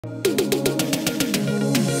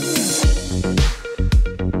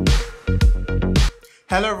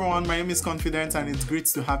Hello everyone, my name is Confident and it's great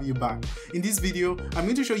to have you back. In this video, I'm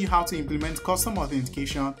going to show you how to implement custom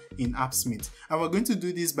authentication in Appsmith. And we're going to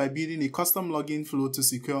do this by building a custom login flow to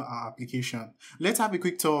secure our application. Let's have a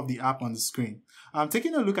quick tour of the app on the screen.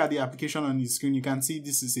 Taking a look at the application on the screen, you can see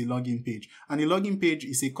this is a login page. And the login page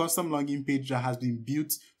is a custom login page that has been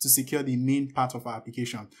built to secure the main part of our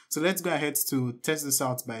application. So let's go ahead to test this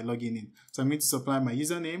out by logging in. So I'm going to supply my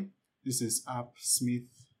username. This is Appsmith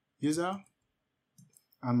user.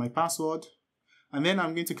 And my password, and then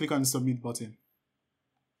I'm going to click on the submit button.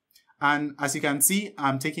 And as you can see,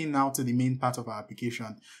 I'm taking now to the main part of our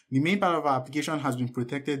application. The main part of our application has been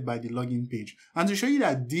protected by the login page. And to show you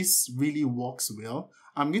that this really works well,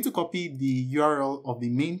 I'm going to copy the URL of the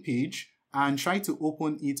main page and try to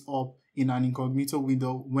open it up in an incognito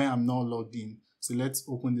window where I'm not logged in. So let's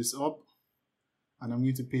open this up, and I'm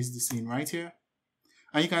going to paste this in right here.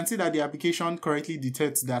 And you can see that the application correctly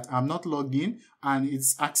detects that I'm not logged in and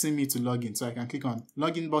it's asking me to log in. So I can click on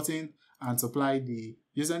login button and supply the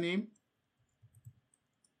username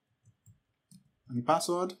and the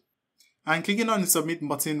password. And clicking on the submit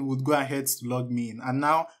button would go ahead to log me in. And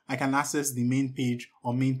now I can access the main page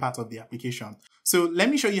or main part of the application. So let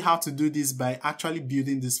me show you how to do this by actually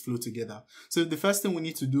building this flow together. So the first thing we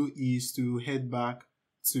need to do is to head back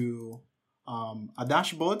to a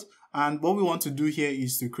dashboard, and what we want to do here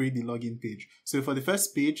is to create the login page. So for the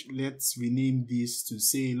first page, let's rename this to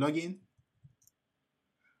say login,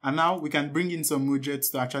 and now we can bring in some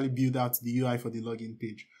widgets to actually build out the UI for the login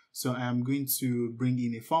page. So I am going to bring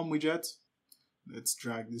in a form widget. Let's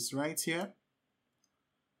drag this right here,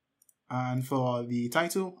 and for the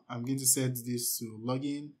title, I'm going to set this to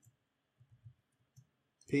login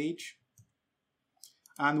page.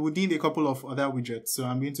 And we need a couple of other widgets. So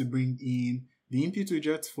I'm going to bring in the input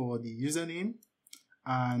widget for the username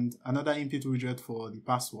and another input widget for the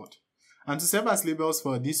password. And to serve as labels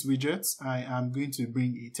for these widgets, I am going to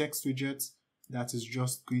bring a text widget that is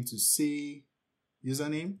just going to say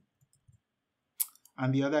username,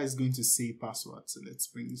 and the other is going to say password. So let's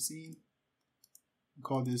bring this in,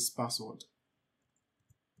 call this password.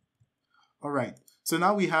 All right, so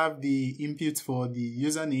now we have the input for the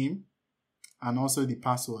username and also the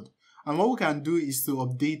password. And what we can do is to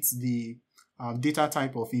update the data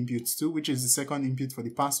type of input too, which is the second input for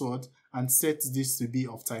the password, and set this to be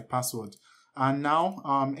of type password. And now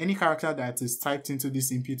any character that is typed into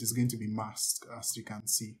this input is going to be masked, as you can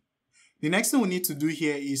see. The next thing we need to do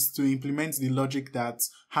here is to implement the logic that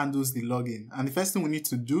handles the login. And the first thing we need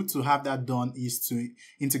to do to have that done is to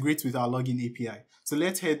integrate with our login API. So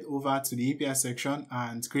let's head over to the API section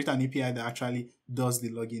and create an API that actually does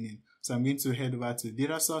the login in. So I'm going to head over to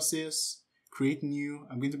data sources, create new.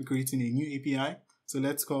 I'm going to be creating a new API. So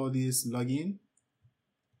let's call this login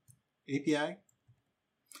API.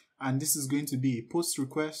 And this is going to be a post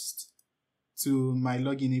request to my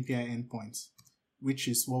login API endpoint, which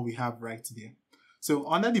is what we have right there. So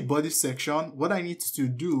under the body section, what I need to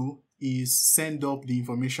do is send up the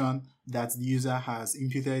information that the user has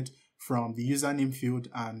inputted from the username field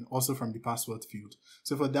and also from the password field.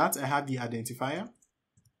 So for that, I have the identifier.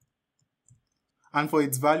 And for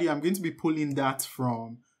its value, I'm going to be pulling that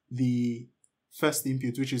from the first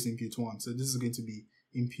input, which is input 1. So this is going to be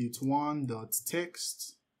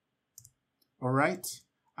input1.text. All right.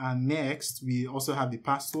 And next, we also have the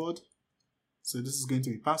password. So this is going to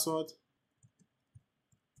be password.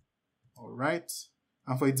 All right.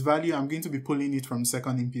 And for its value, I'm going to be pulling it from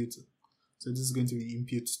second input. So this is going to be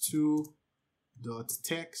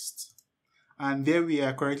input2.text. And there we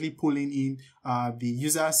are correctly pulling in the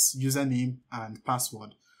user's username and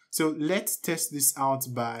password. So let's test this out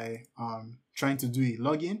by trying to do a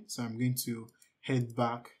login. So I'm going to head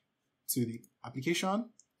back to the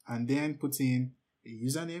application and then put in a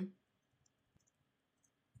username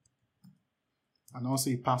and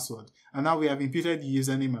also a password. And now we have inputted the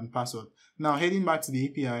username and password. Now heading back to the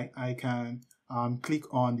API, I can click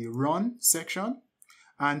on the run section.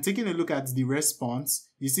 And taking a look at the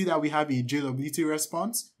response, you see that we have a JWT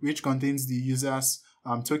response, which contains the user's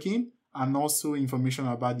token and also information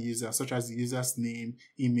about the user, such as the user's name,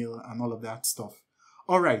 email, and all of that stuff.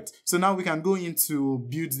 All right, so now we can go into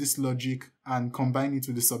build this logic and combine it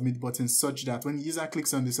with the submit button such that when the user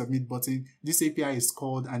clicks on the submit button, this API is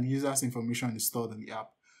called and the user's information is stored in the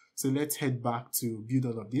app. So let's head back to build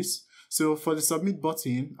all of this. So for the submit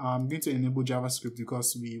button, I'm going to enable JavaScript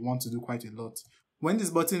because we want to do quite a lot. When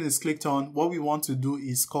this button is clicked on, what we want to do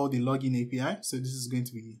is call the login API. So this is going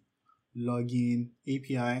to be login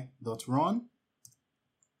API.run.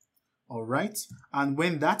 All right. And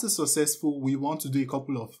when that is successful, we want to do a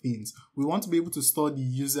couple of things. We want to be able to store the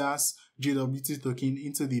user's JWT token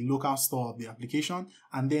into the local store of the application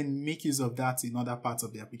and then make use of that in other parts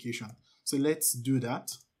of the application. So let's do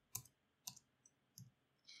that.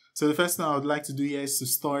 So the first thing I would like to do here is to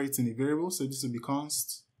store it in a variable. So this will be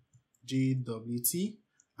const JWT.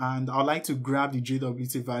 And I'd like to grab the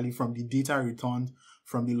JWT value from the data returned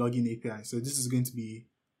from the login API. So this is going to be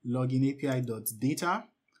login API.data.jwt.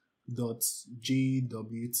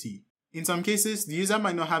 In some cases, the user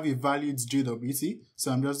might not have a valid JWT,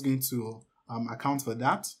 so I'm just going to account for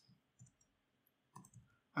that.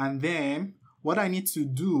 And then what I need to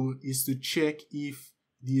do is to check if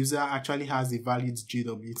the user actually has a valid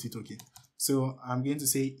JWT token. So I'm going to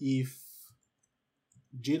say if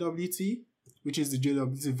JWT, which is the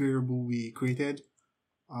JWT variable we created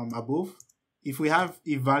above, if we have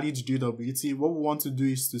a valid JWT, what we want to do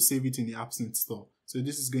is to save it in the Appsmith store. So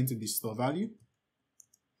this is going to be store value.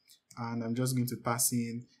 And I'm just going to pass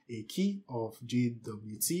in a key of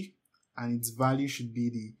JWT, and its value should be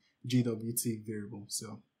the JWT variable.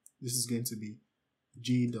 So this is going to be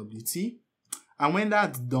JWT. And when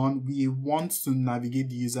that's done, we want to navigate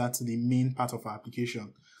the user to the main part of our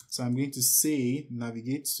application. So I'm going to say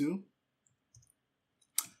navigate to,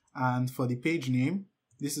 and for the page name,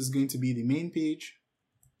 this is going to be the main page.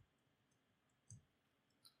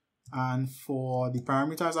 And for the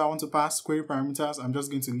parameters I want to pass, query parameters, I'm just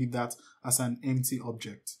going to leave that as an empty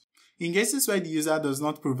object. In cases where the user does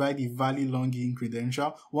not provide a valid login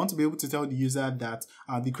credential, we want to be able to tell the user that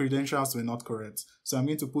the credentials were not correct. So I'm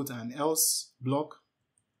going to put an else block.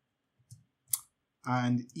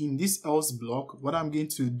 And in this else block, what I'm going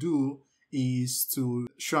to do is to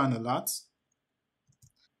show an alert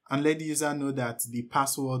and let the user know that the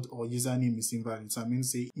password or username is invalid. So I'm going to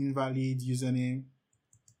say invalid username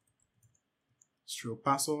stroke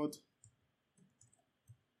password,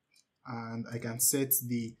 and I can set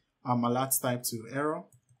the alert type to error.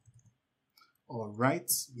 All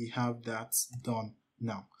right, we have that done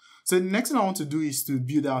now. So the next thing I want to do is to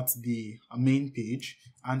build out the main page,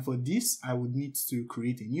 and for this I would need to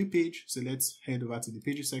create a new page. So let's head over to the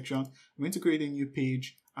pages section. I'm going to create a new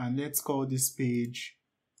page, and let's call this page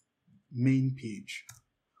main page.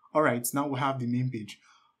 All right, now we have the main page.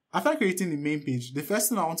 After creating the main page, the first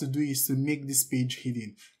thing I want to do is to make this page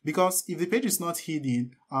hidden, because if the page is not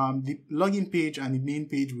hidden, the login page and the main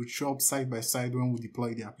page would show up side by side when we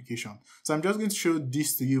deploy the application. So I'm just going to show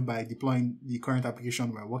this to you by deploying the current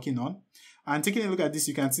application we're working on. And taking a look at this,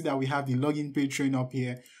 you can see that we have the login page showing up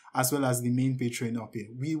here as well as the main page showing up here.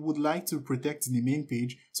 We would like to protect the main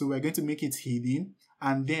page, so we're going to make it hidden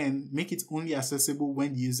and then make it only accessible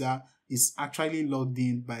when the user is actually logged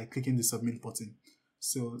in by clicking the submit button.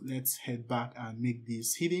 So let's head back and make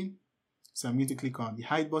this hidden. So I'm going to click on the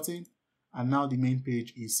hide button, and now the main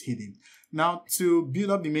page is hidden. Now to build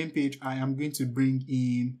up the main page, I am going to bring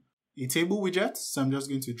in a table widget. So I'm just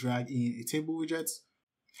going to drag in a table widget.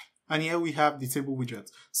 And here we have the table widget.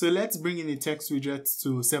 So let's bring in a text widget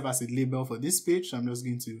to serve as a label for this page. So I'm just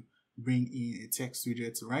going to bring in a text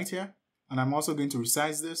widget right here. And I'm also going to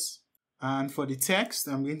resize this. And for the text,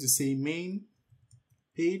 I'm going to say main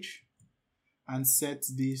page, and set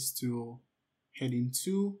this to heading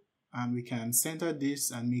 2, and we can center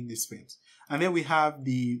this and make this print. And then we have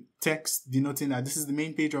the text denoting that this is the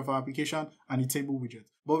main page of our application and the table widget.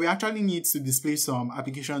 But we actually need to display some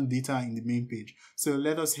application data in the main page. So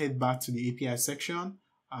let us head back to the API section,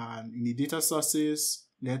 and in the data sources,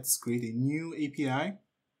 let's create a new API,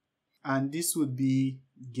 and this would be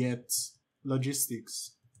get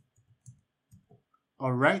logistics.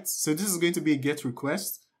 All right, so this is going to be a get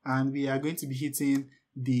request, and we are going to be hitting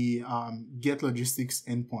the get logistics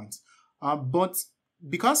endpoint. But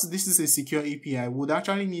because this is a secure API, we would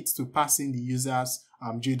actually need to pass in the user's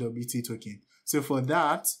JWT token. So for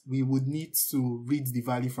that, we would need to read the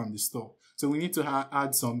value from the store. So we need to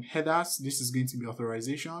add some headers. This is going to be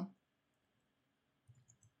authorization.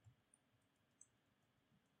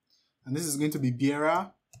 And this is going to be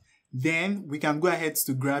bearer. Then we can go ahead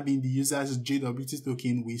to grab in the user's JWT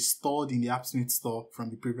token we stored in the Appsmith store from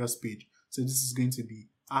the previous page. So this is going to be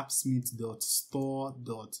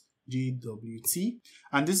appsmith.store.jwt,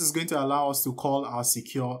 and this is going to allow us to call our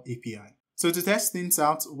secure API. So to test things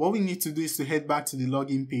out, what we need to do is to head back to the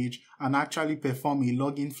login page and actually perform a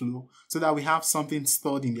login flow so that we have something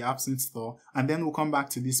stored in the Appsmith store, and then we'll come back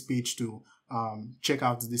to this page to check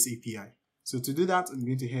out this API. So to do that, I'm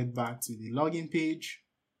going to head back to the login page,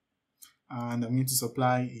 and I'm going to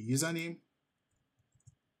supply a username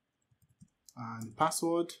and the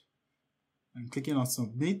password, and clicking on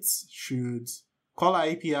submit should call our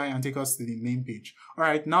API and take us to the main page. All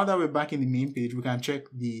right, now that we're back in the main page, we can check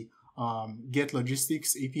the get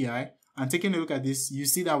logistics API, and taking a look at this, you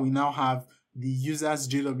see that we now have the user's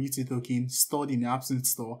JWT token stored in the Appsmith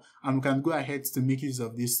store, and we can go ahead to make use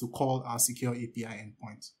of this to call our secure API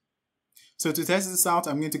endpoint. So to test this out,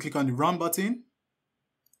 I'm going to click on the run button,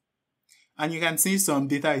 and you can see some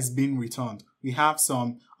data is being returned. We have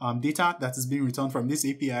some data that is being returned from this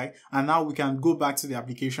API, and now we can go back to the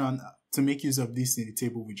application to make use of this in the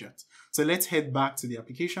table widget. So let's head back to the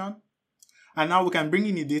application. And now we can bring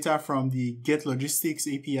in the data from the get logistics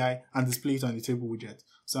API and display it on the table widget.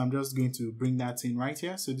 So I'm just going to bring that in right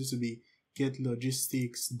here. So this will be get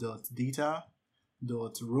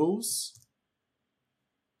logistics.data.rows.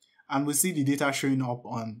 And we'll see the data showing up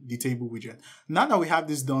on the table widget. Now that we have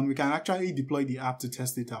this done, we can actually deploy the app to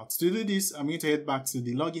test it out. To do this, I'm going to head back to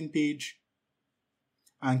the login page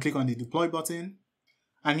and click on the deploy button.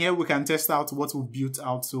 And here we can test out what we've built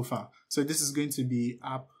out so far. So this is going to be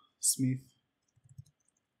Appsmith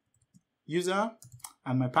user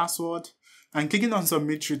and my password, and clicking on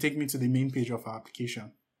submit should take me to the main page of our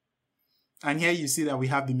application. And here you see that we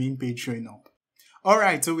have the main page showing up.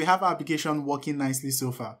 Alright, so we have our application working nicely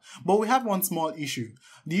so far, but we have one small issue.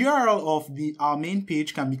 The URL of our main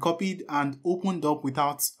page can be copied and opened up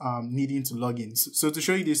without needing to log in. So to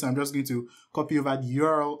show you this, I'm just going to copy over the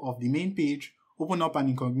URL of the main page, open up an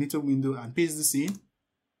incognito window and paste this in.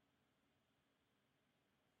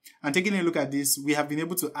 And taking a look at this, we have been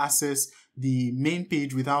able to access the main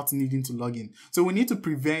page without needing to log in. So we need to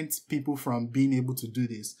prevent people from being able to do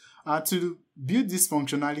this. To build this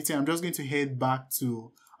functionality, I'm just going to head back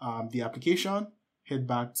to the application, head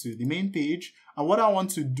back to the main page. And what I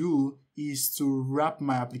want to do is to wrap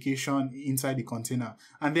my application inside the container.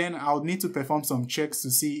 And then I'll need to perform some checks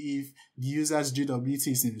to see if the user's JWT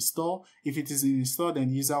is in the store. If it is in the store, then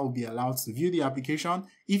the user will be allowed to view the application.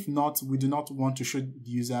 If not, we do not want to show the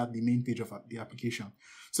user the main page of the application.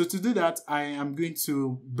 So to do that, I am going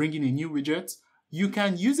to bring in a new widget. You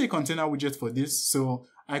can use a container widget for this. So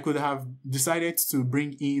I could have decided to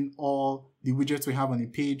bring in all the widgets we have on a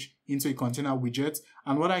page into a container widget.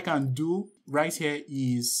 And what I can do right here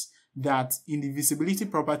is that in the visibility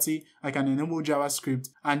property, I can enable JavaScript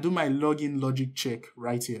and do my login logic check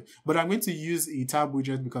right here. But I'm going to use a tab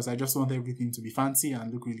widget because I just want everything to be fancy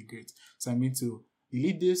and look really great. So I'm going to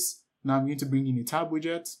delete this. Now I'm going to bring in a tab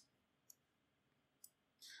widget.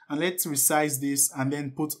 And let's resize this and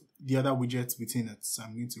then put the other widgets within it. So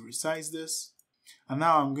I'm going to resize this. And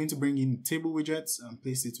now I'm going to bring in table widgets and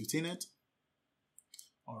place it within it.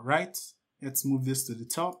 All right, let's move this to the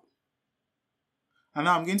top. And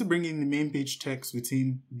now I'm going to bring in the main page text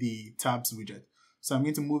within the tabs widget. So I'm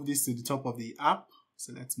going to move this to the top of the app.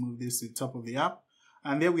 So let's move this to the top of the app.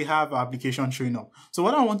 And there we have our application showing up. So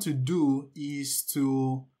what I want to do is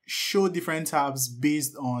to show different tabs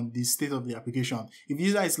based on the state of the application. If the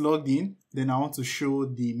user is logged in, then I want to show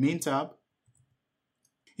the main tab.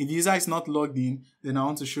 If the user is not logged in, then I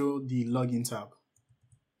want to show the login tab.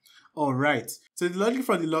 All right. So the logic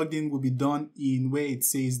for the logged in will be done in where it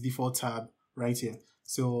says default tab right here.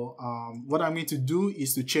 So what I'm going to do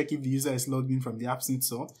is to check if the user is logged in from the Appsmith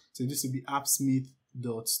store. So this will be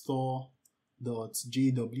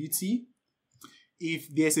appsmith.store.jwt.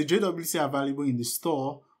 If there's a JWT available in the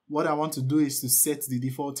store, what I want to do is to set the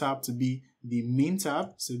default tab to be the main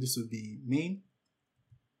tab. So this will be main.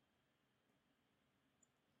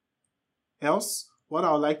 Else, what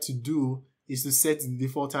I would like to do is to set the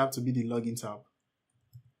default tab to be the login tab.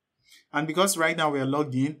 And because right now we are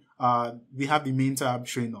logged in, we have the main tab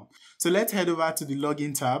showing up. So let's head over to the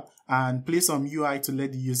login tab and place some UI to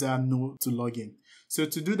let the user know to log in. So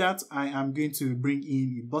to do that, I am going to bring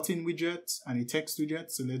in a button widget and a text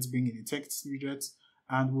widget. So let's bring in a text widget,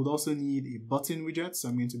 and we'll also need a button widget. So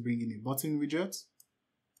I'm going to bring in a button widget.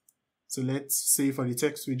 So let's say for the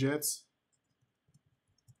text widget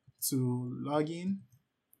to log in,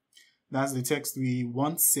 that's the text we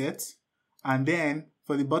want set. And then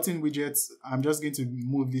for the button widgets, I'm just going to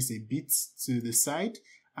move this a bit to the side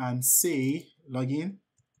and say login.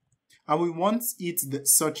 And we want it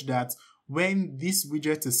such that when this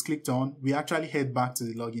widget is clicked on, we actually head back to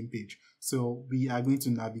the login page. So we are going to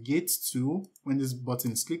navigate to, when this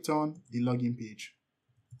button is clicked on, the login page.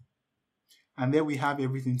 And there we have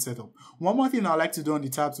everything set up. One more thing I'd like to do on the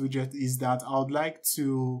tabs widget is that I would like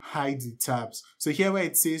to hide the tabs. So here where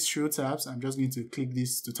it says show tabs, I'm just going to click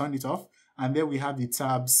this to turn it off. And there we have the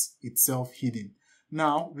tabs itself hidden.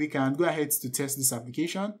 Now we can go ahead to test this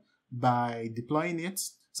application by deploying it.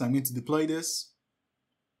 So I'm going to deploy this.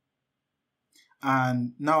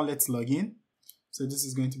 And now let's log in. So this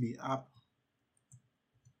is going to be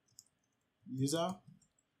user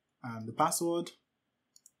and the password.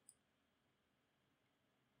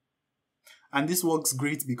 And this works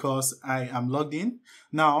great because I am logged in.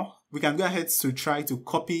 Now we can go ahead to try to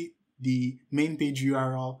copy the main page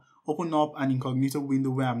URL, open up an incognito window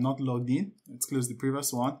where I'm not logged in. Let's close the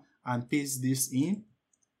previous one and paste this in.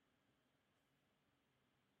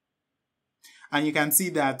 And you can see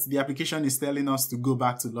that the application is telling us to go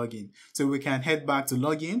back to login. So we can head back to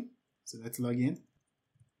login. So let's log in.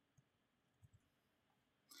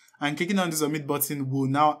 And clicking on the submit button will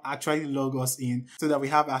now actually log us in so that we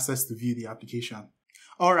have access to view the application.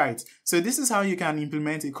 Alright, so this is how you can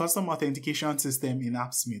implement a custom authentication system in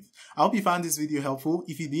Appsmith. I hope you found this video helpful.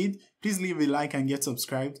 If you did, please leave a like and get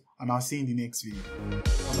subscribed, and I'll see you in the next video.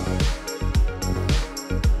 Bye-bye.